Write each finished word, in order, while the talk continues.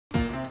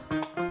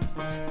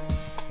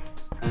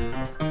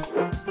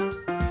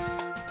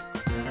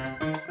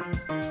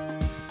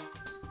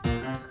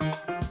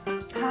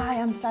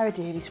Sara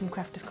Davies from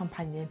Crafter's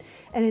Companion,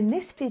 and in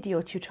this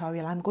video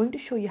tutorial I'm going to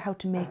show you how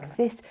to make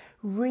this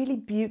really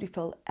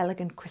beautiful,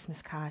 elegant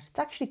Christmas card. It's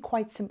actually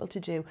quite simple to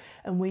do,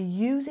 and we're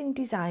using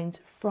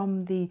designs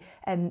from the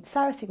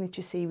Sara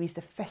Signature series,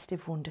 the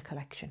Festive Wonder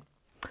collection.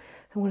 So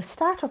I'm going to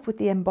start off with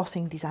the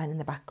embossing design in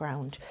the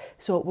background.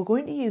 So we're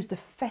going to use the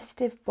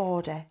Festive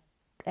Border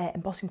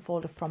embossing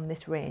folder from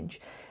this range,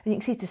 and you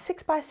can see it's a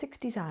 6x6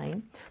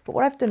 design, but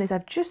what I've done is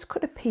I've just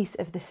cut a piece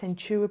of the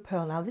Centura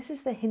pearl. Now this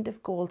is the Hint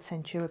of Gold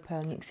Centura pearl,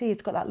 and you can see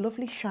it's got that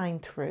lovely shine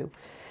through,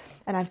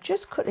 and I've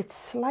just cut it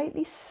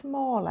slightly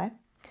smaller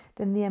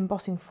than the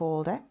embossing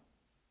folder,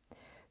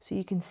 so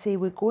you can see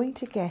we're going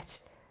to get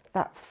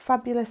that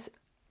fabulous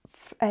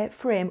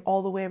frame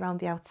all the way around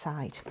the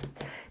outside.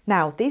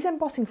 Now these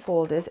embossing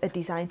folders are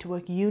designed to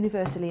work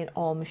universally in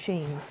all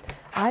machines.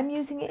 I'm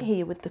using it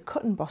here with the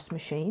cut and emboss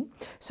machine,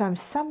 so I'm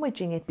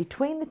sandwiching it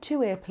between the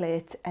two A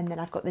plates, and then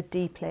I've got the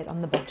D plate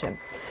on the bottom.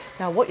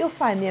 Now what you'll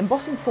find, the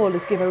embossing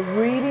folders give a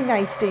really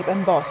nice deep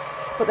emboss,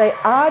 but they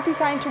are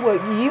designed to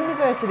work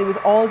universally with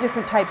all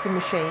different types of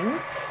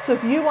machines. So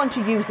if you want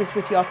to use this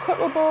with your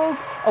Cuttlebug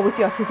or with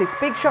your Sizzix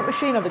Big Shot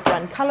machine or the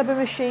Grand Caliber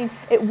machine,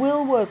 it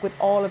will work with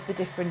all of the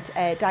different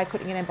die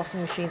cutting and embossing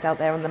machines out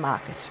there on the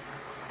market.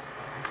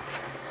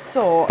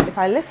 So if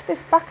I lift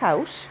this back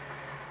out,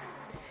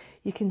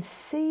 you can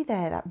see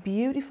there that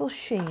beautiful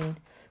sheen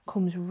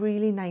comes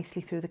really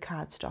nicely through the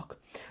cardstock.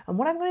 And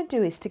what I'm going to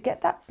do is, to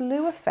get that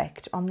blue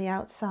effect on the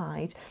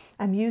outside,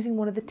 I'm using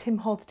one of the Tim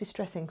Holtz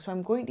Distress inks. So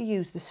I'm going to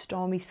use the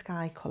Stormy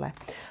Sky colour,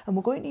 and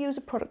we're going to use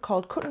a product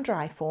called Cut and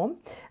Dry Foam,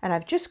 and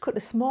I've just cut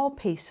a small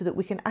piece so that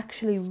we can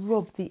actually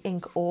rub the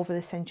ink over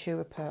the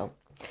Centura pearl.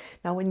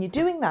 Now when you're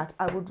doing that,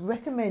 I would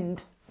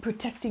recommend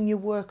protecting your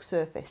work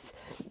surface,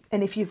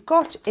 and if you've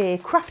got a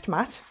craft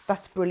mat,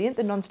 that's brilliant,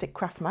 the non-stick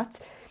craft mats.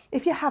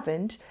 If you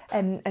haven't,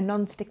 a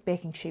non-stick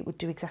baking sheet would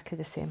do exactly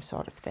the same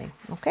sort of thing,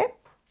 okay?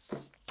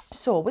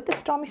 So with the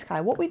Stormy Sky,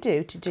 what we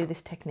do to do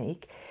this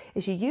technique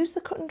is you use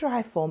the Cut and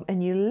Dry Foam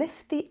and you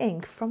lift the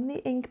ink from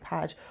the ink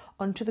pad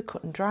onto the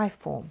Cut and Dry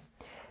Foam.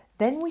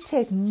 Then we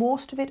take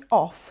most of it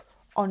off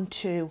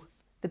onto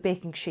the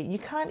baking sheet. You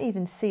can't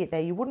even see it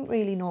there, you wouldn't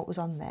really know it was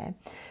on there.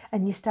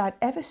 And you start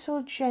ever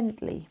so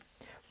gently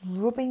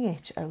rubbing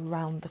it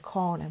around the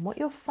corner, and what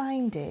you'll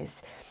find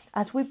is,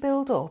 as we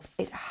build up,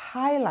 it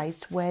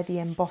highlights where the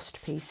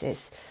embossed piece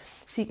is.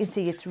 So you can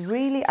see it's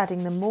really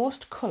adding the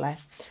most colour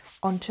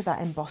onto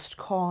that embossed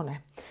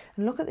corner.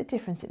 And look at the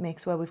difference it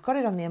makes where we've got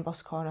it on the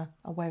embossed corner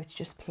or where it's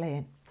just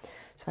plain.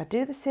 So I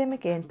do the same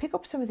again, pick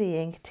up some of the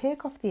ink,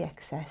 take off the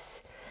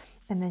excess,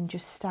 and then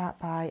just start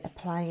by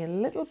applying a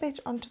little bit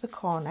onto the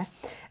corner.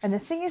 And the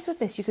thing is with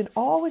this, you can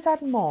always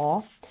add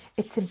more.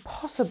 It's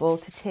impossible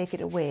to take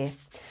it away.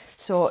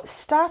 So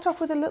start off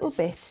with a little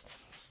bit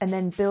and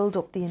then build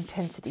up the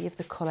intensity of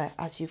the colour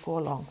as you go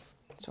along.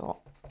 So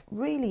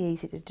really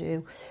easy to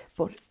do,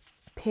 but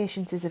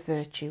patience is a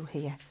virtue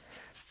here.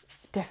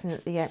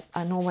 Definitely,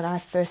 I know when I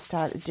first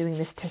started doing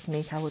this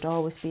technique, I would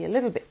always be a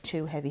little bit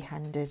too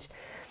heavy-handed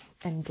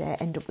and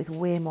end up with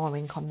way more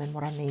ink on than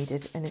what I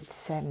needed. And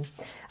it's,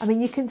 I mean,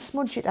 you can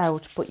smudge it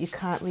out, but you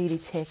can't really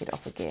take it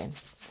off again.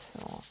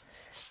 So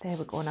there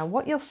we go. Now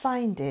what you'll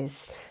find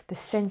is the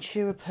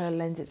Centura pearl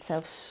lends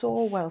itself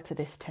so well to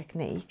this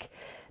technique,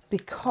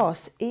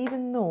 because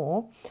even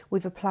though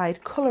we've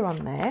applied colour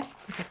on there,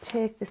 if I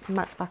take this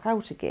mat back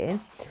out again,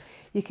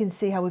 you can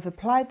see how we've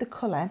applied the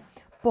colour,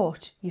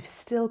 but you've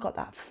still got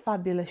that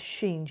fabulous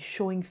sheen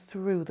showing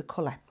through the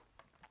colour.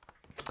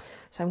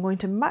 So I'm going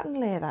to mat and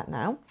layer that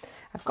now.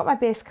 I've got my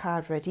base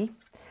card ready,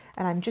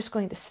 and I'm just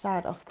going to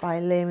start off by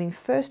layering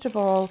first of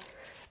all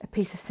a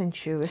piece of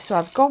Centura. So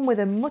I've gone with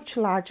a much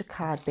larger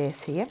card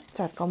base here.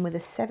 So I've gone with a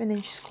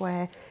 7-inch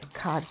square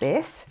card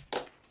base,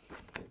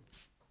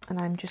 and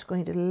I'm just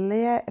going to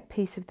layer a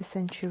piece of the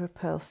Centura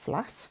pearl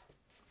flat,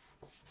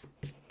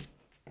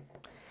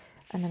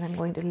 and then I'm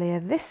going to layer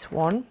this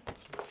one.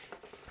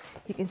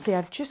 You can see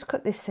I've just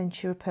cut this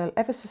Centura pearl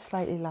ever so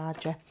slightly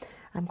larger.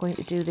 I'm going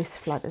to do this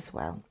flat as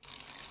well.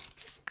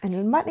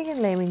 And matting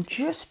and layering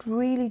just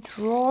really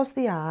draws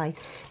the eye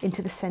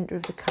into the centre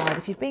of the card.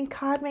 If you've been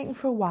card making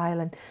for a while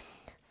and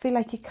feel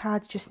like your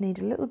cards just need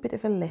a little bit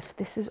of a lift,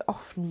 this is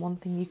often one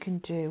thing you can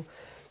do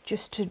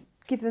just to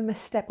give them a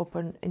step up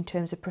in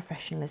terms of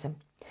professionalism.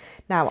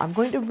 Now I'm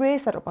going to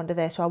raise that up onto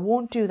there, so I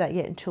won't do that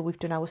yet until we've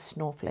done our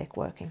snowflake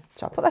working.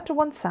 So I'll put that to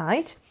one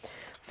side,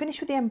 finish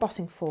with the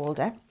embossing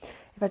folder.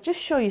 If I just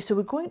show you, so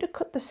we're going to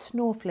cut the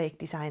snowflake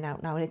design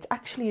out now, and it's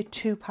actually a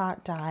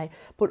 2-part die,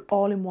 but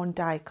all in one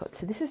die cut.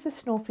 So this is the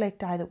snowflake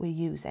die that we're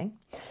using,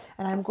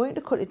 and I'm going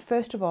to cut it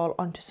first of all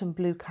onto some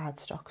blue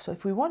cardstock. So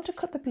if we want to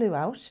cut the blue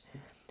out,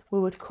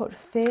 we would cut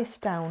face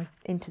down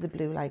into the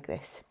blue like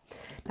this.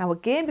 Now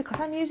again,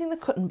 because I'm using the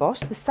cut and emboss,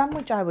 the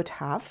sandwich I would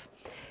have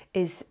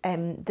is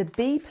the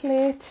B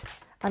plate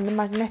and the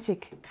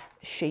magnetic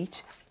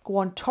sheet go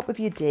on top of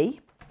your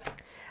D,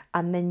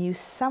 and then you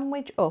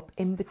sandwich up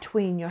in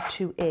between your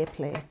two A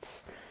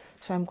plates.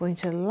 So I'm going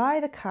to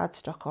lie the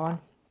cardstock on,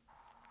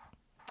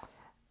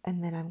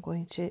 and then I'm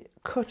going to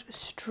cut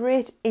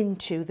straight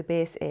into the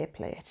base A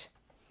plate.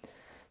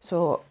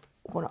 So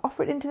we're going to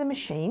offer it into the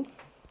machine,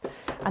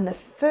 and the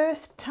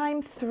first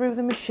time through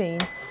the machine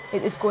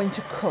it is going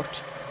to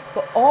cut.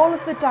 But all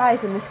of the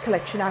dies in this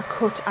collection are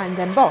cut and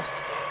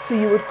embossed. So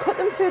you would cut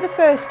them through the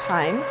first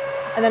time,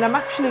 and then I'm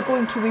actually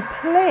going to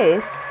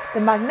replace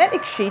the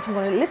magnetic sheet. I'm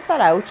going to lift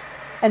that out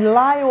and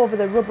lie over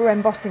the rubber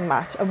embossing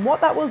mat. And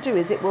what that will do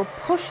is it will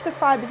push the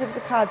fibres of the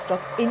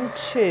cardstock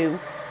into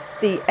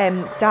the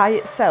die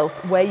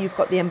itself where you've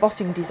got the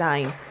embossing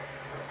design.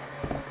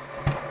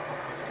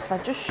 So if I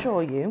just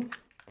show you,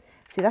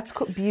 see, that's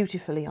cut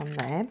beautifully on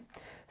there.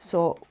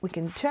 So we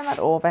can turn that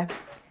over,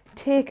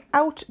 take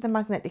out the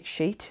magnetic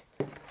sheet,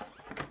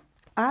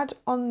 add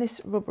on this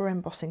rubber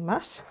embossing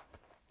mat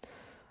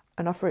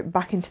and offer it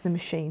back into the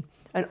machine.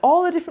 And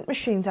all the different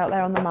machines out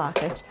there on the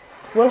market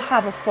will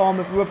have a form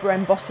of rubber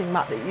embossing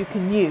mat that you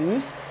can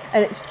use,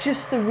 and it's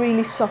just the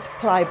really soft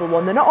pliable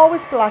one. They're not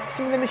always black.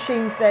 Some of the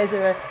machines, there's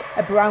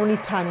a browny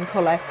tan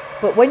colour,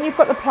 but when you've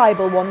got the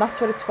pliable one, that's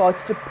what it's for.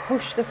 It's to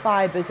push the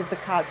fibres of the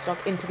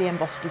cardstock into the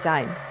embossed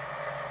design.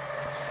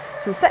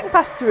 So the second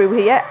pass through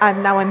here, I've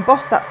now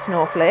embossed that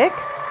snowflake,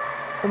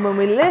 and when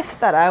we lift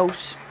that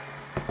out,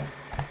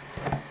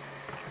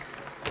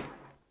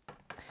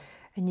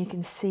 and you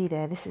can see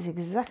there, this is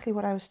exactly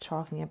what I was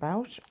talking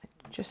about.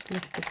 Just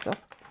lift this up.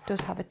 It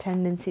does have a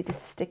tendency to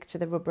stick to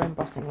the rubber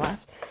embossing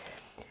mat.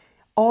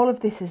 All of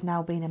this is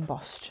now being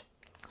embossed.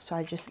 So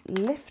I just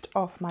lift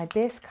off my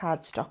base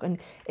cardstock, and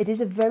it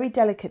is a very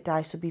delicate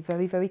die, so be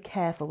very, very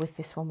careful with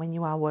this one when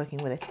you are working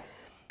with it.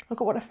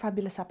 Look at what a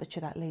fabulous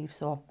aperture that leaves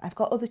though. I've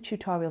got other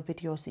tutorial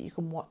videos that you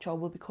can watch or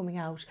will be coming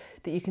out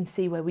that you can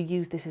see where we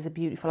use this as a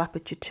beautiful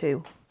aperture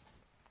too.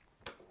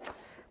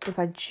 If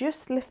I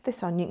just lift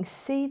this on, you can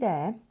see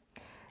there,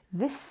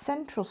 this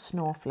central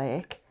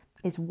snowflake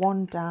is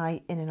one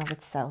die in and of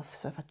itself.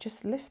 So if I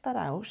just lift that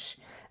out,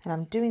 and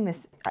I'm doing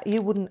this,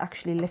 you wouldn't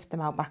actually lift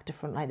them out back to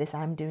front like this,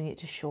 I'm doing it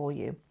to show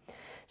you.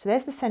 So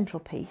there's the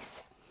central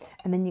piece,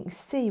 and then you can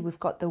see we've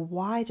got the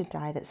wider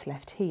die that's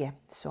left here.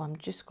 So I'm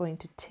just going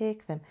to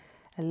take them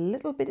a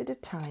little bit at a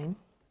time,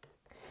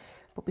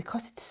 but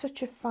because it's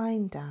such a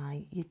fine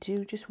die, you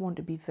do just want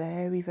to be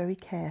very, very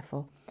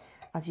careful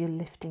as you're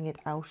lifting it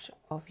out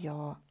of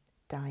your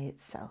die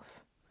itself.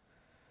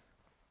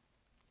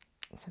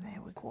 So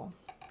there we go.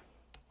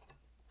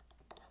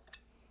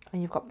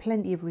 And you've got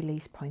plenty of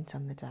release points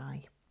on the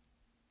die.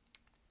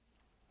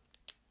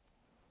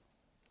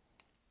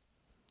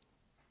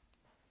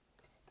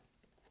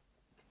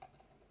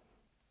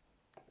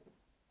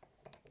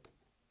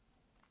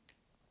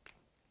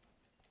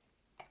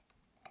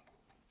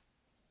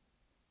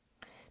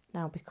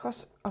 Now,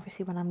 because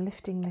obviously when I'm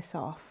lifting this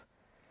off,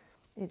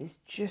 it is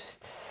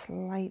just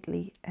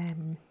slightly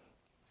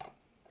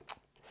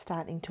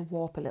starting to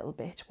warp a little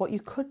bit. What you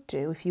could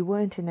do, if you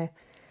weren't in a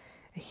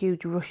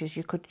huge rush, is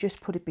you could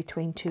just put it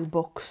between two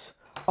books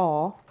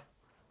or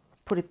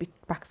put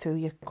it back through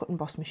your cut and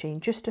emboss machine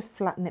just to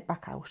flatten it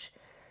back out.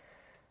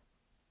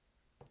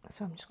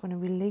 So I'm just going to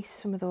release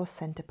some of those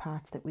centre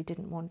parts that we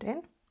didn't want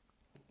in.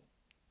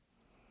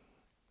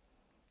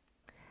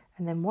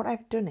 And then what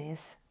I've done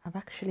is I've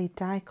actually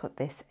die cut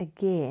this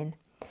again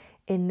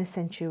in the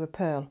Centura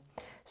Pearl.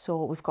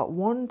 So we've got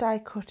one die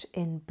cut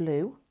in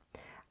blue,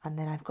 and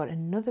then I've got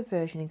another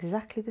version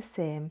exactly the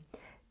same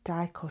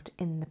die cut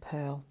in the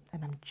pearl,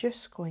 and I'm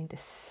just going to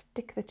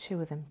stick the two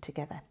of them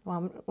together.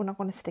 Well, we're not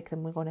going to stick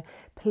them, we're going to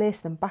place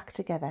them back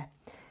together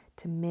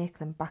to make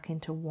them back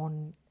into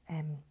one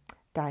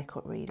die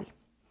cut really.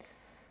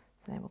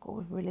 So there we go,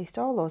 we've released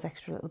all those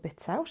extra little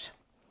bits out,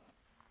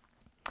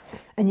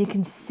 and you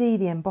can see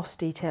the embossed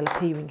detail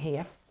appearing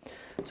here.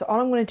 So all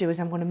I'm going to do is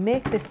I'm going to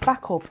make this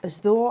back up as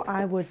though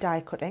I were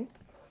die cutting,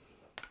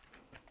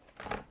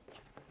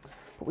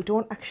 but we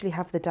don't actually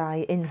have the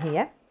die in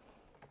here,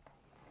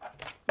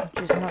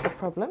 which is not a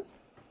problem.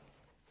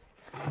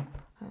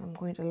 I'm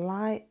going to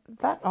lie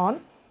that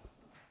on,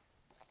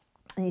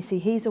 and you see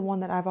here's the one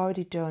that I've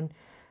already done.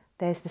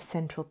 There's the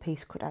central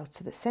piece cut out,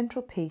 so the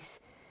central piece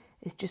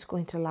is just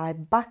going to lie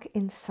back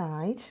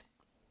inside,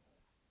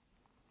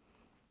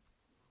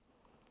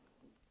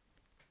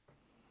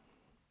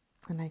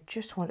 and I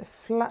just want to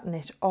flatten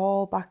it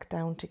all back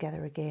down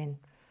together again.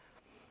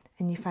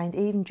 And you find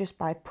even just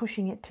by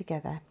pushing it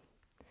together,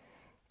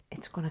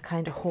 it's going to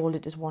kind of hold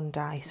it as one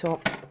die.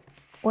 So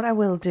what I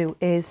will do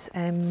is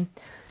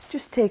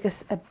just take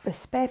a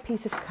spare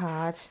piece of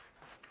card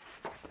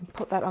and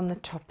put that on the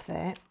top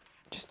there,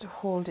 just to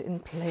hold it in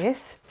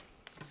place,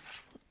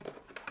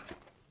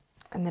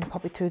 and then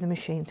pop it through the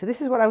machine. So this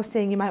is what I was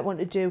saying you might want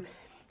to do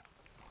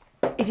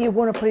if you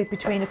want to put it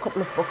between a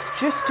couple of books,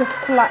 just to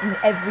flatten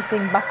everything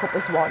back up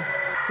as one.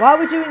 While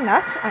we're doing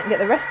that, I can get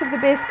the rest of the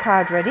base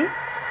card ready.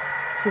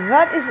 So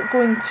that is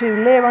going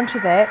to layer onto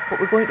there, but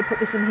we're going to put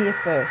this in here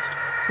first.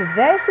 So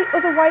there's the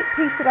other white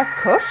piece that I've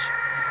cut.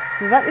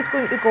 So that is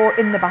going to go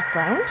in the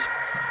background,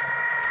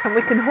 and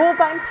we can hold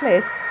that in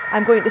place.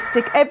 I'm going to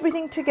stick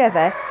everything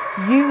together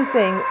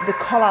using the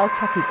Collal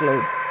tacky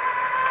glue.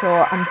 So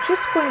I'm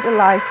just going to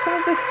lie some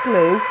of this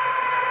glue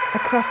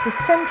across the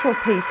central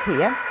piece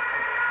here,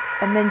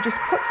 and then just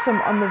put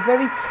some on the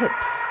very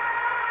tips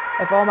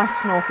of all my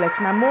snowflakes,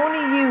 and I'm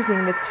only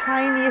using the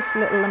tiniest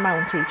little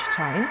amount each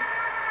time.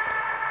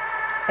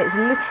 It's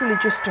literally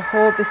just to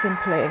hold this in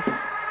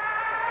place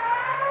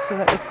so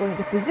that it's going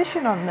to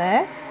position on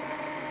there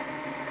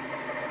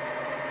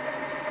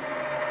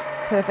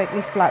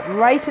perfectly flat,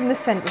 right in the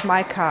centre of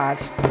my card.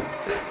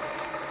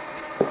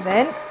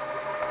 Then,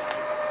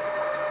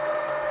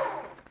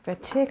 if I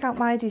take out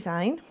my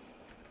design,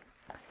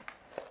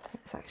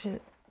 it's actually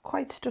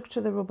quite stuck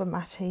to the rubber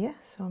mat here,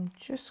 so I'm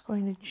just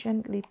going to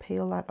gently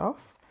peel that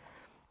off.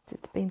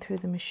 It's been through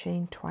the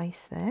machine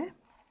twice there.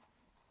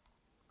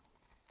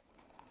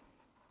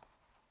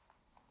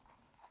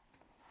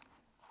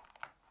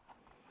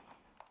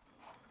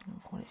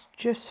 And it's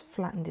just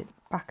flattened it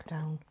back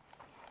down.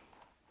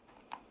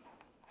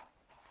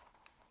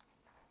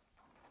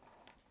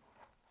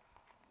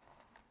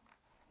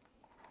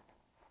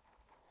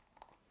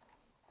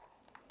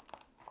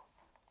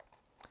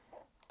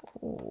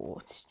 Oh,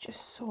 it's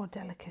just so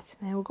delicate.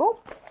 There we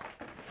go.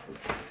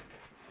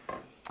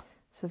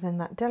 So then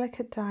that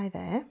delicate die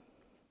there,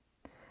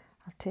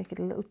 I'll take it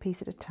a little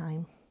piece at a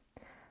time.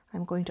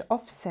 I'm going to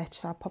offset,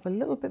 so I'll pop a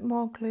little bit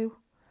more glue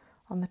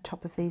on the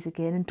top of these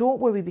again. And don't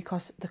worry,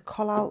 because the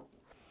collal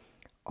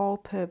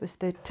all-purpose,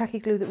 the tacky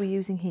glue that we're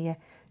using here,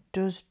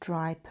 does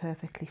dry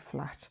perfectly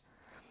flat.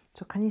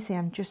 So can you see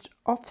I'm just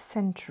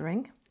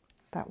off-centering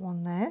that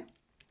one there.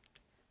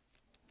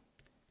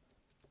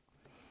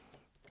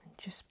 And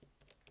just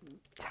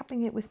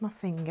tapping it with my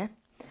finger.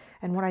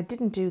 And what I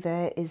didn't do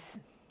there is,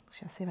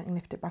 shall I see if I can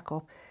lift it back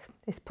up,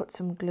 is put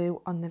some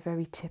glue on the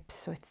very tips,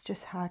 so it's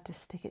just hard to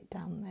stick it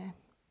down there.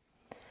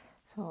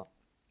 So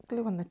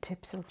glue on the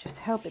tips will just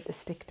help it to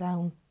stick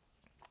down.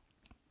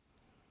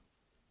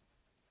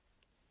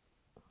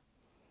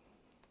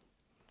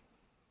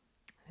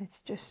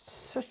 It's just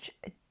such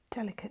a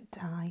delicate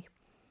die.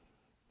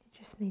 You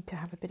just need to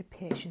have a bit of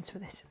patience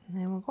with it. And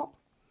there we go.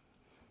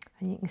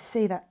 And you can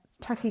see that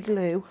tacky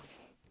glue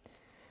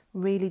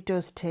really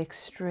does take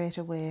straight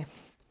away.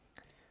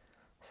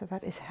 So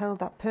that is held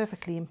that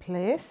perfectly in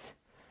place.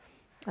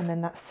 And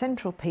then that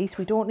central piece,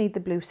 we don't need the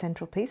blue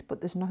central piece,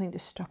 but there's nothing to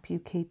stop you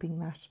keeping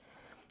that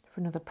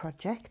for another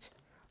project.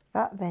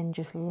 That then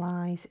just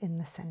lies in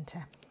the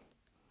centre.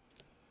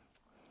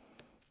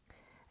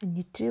 And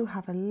you do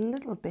have a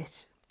little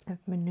bit of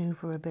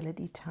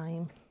manoeuvrability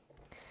time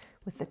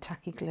with the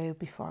tacky glue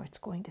before it's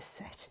going to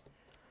set.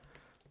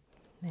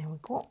 There we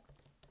go.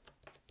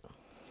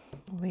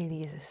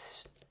 Really is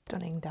a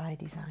stunning die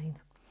design.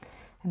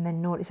 And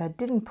then notice I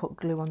didn't put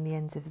glue on the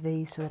ends of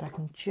these, so that I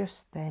can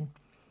just then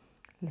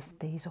lift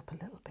these up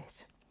a little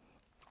bit.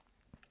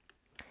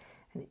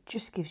 And it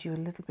just gives you a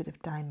little bit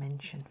of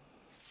dimension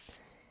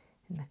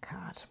in the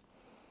card.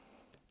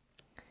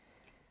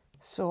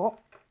 So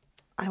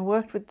I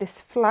worked with this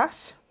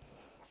flat.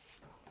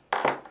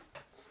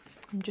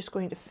 I'm just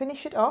going to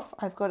finish it off.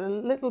 I've got a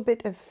little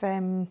bit of,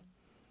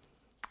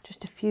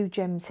 just a few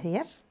gems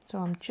here. So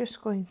I'm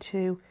just going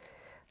to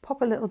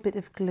pop a little bit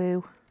of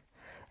glue,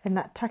 and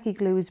that tacky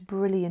glue is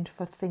brilliant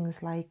for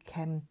things like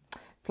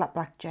flat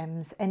black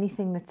gems,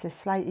 anything that's a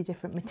slightly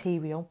different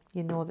material.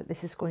 You know that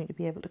this is going to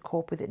be able to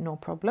cope with it, no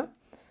problem.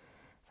 So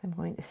I'm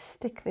going to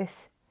stick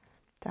this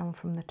down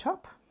from the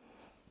top.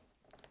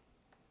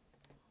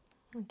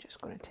 I'm just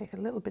going to take a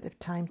little bit of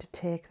time to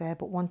take there,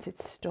 but once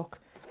it's stuck,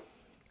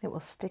 it will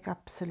stick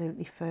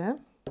absolutely firm.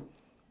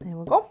 There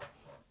we go.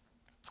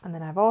 And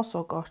then I've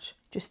also got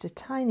just a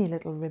tiny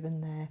little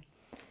ribbon there.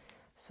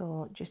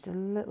 So just a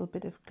little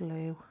bit of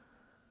glue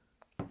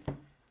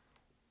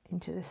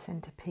into the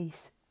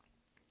centerpiece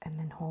and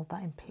then hold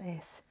that in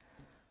place.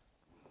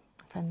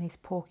 I find these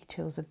pokey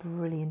tools are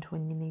brilliant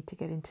when you need to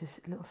get into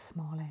little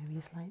small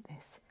areas like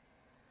this.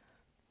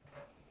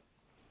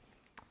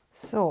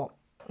 So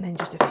then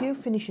just a few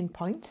finishing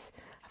points.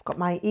 I've got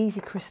my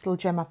Easy Crystal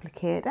gem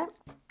applicator,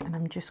 and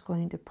I'm just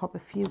going to pop a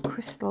few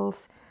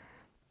crystals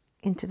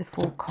into the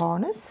four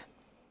corners.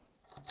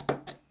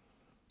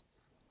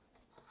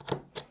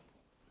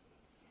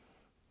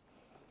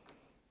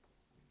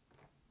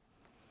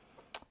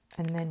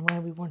 And then where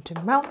we want to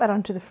mount that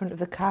onto the front of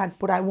the card,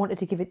 but I wanted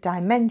to give it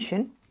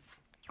dimension.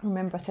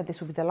 Remember, I said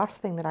this would be the last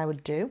thing that I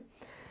would do.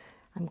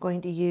 I'm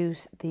going to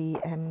use the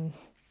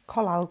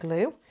collal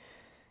glue,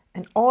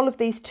 and all of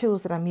these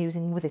tools that I'm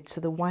using with it,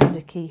 so the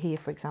winder key here,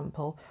 for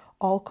example,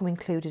 all come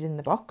included in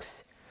the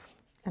box.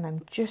 And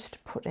I'm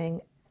just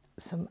putting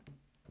some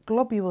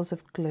globules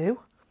of glue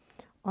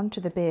onto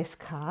the base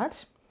card.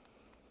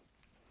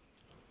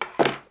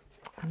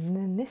 And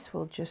then this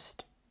will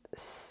just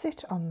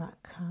sit on that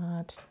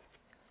card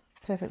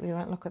perfectly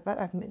right. Look at that,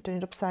 I've done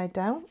it upside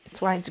down.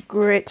 That's why it's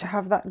great to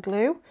have that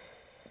glue,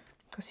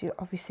 because you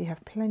obviously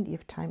have plenty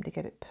of time to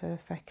get it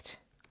perfect.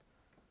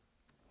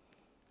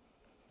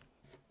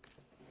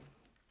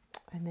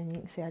 And then you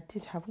can see I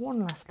did have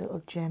one last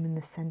little gem in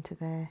the centre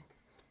there,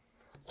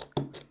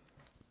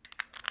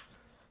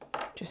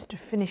 just to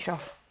finish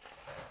off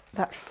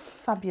that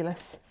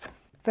fabulous,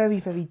 very,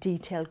 very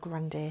detailed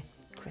Grande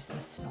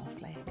Christmas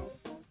snowflake.